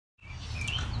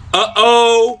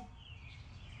Uh-oh.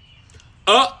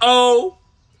 Uh-oh.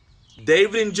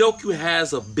 David Njoku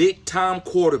has a big-time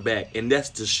quarterback, and that's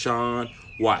Deshaun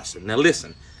Watson. Now,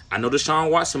 listen, I know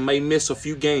Deshaun Watson may miss a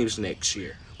few games next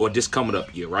year or this coming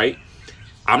up year, right?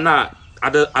 I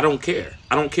don't care.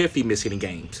 I don't care if he misses any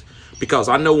games because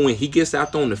I know when he gets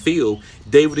out there on the field,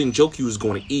 David Njoku is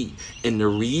going to eat. And the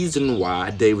reason why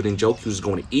David Njoku is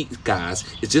going to eat, guys,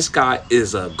 is this guy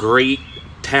is a great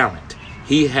talent.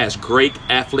 He has great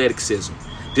athleticism.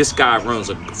 This guy runs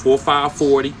a 4.5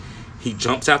 40. He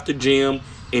jumps out the gym,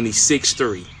 and he's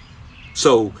 6'3".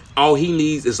 So all he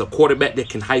needs is a quarterback that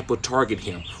can hyper-target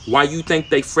him. Why you think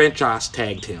they franchise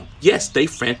tagged him? Yes, they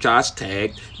franchise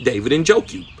tagged David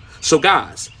Njoku. So,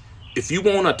 guys, if you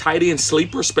want a tight end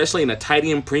sleeper, especially in a tight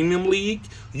end premium league,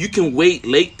 you can wait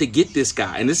late to get this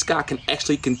guy. And this guy can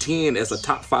actually contend as a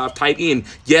top 5 tight end.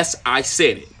 Yes, I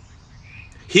said it.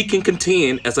 He can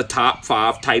contend as a top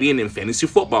 5 tight end in fantasy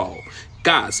football.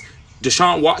 Guys,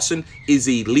 Deshaun Watson is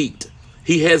elite.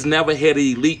 He has never had an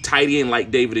elite tight end like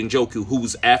David Njoku,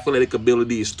 whose athletic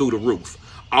ability is through the roof.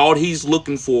 All he's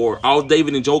looking for, all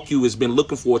David Njoku has been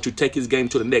looking for to take his game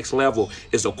to the next level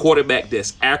is a quarterback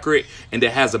that's accurate and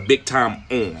that has a big-time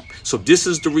arm. So this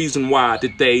is the reason why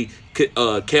that they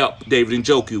kept David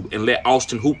Njoku and let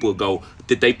Austin Hooper go,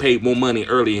 that they paid more money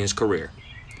early in his career.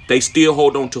 They still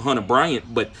hold on to Hunter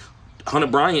Bryant, but Hunter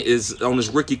Bryant is on his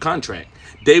rookie contract.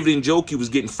 David Njoku was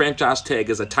getting franchise tag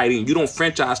as a tight end. You don't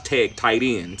franchise tag tight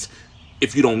ends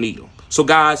if you don't need them. So,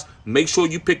 guys, make sure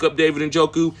you pick up David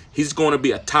Njoku. He's going to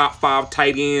be a top 5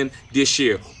 tight end this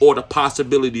year, or the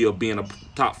possibility of being a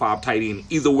top 5 tight end.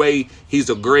 Either way, he's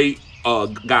a great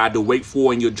guy to wait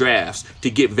for in your drafts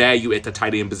to get value at the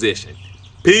tight end position.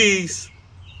 Peace.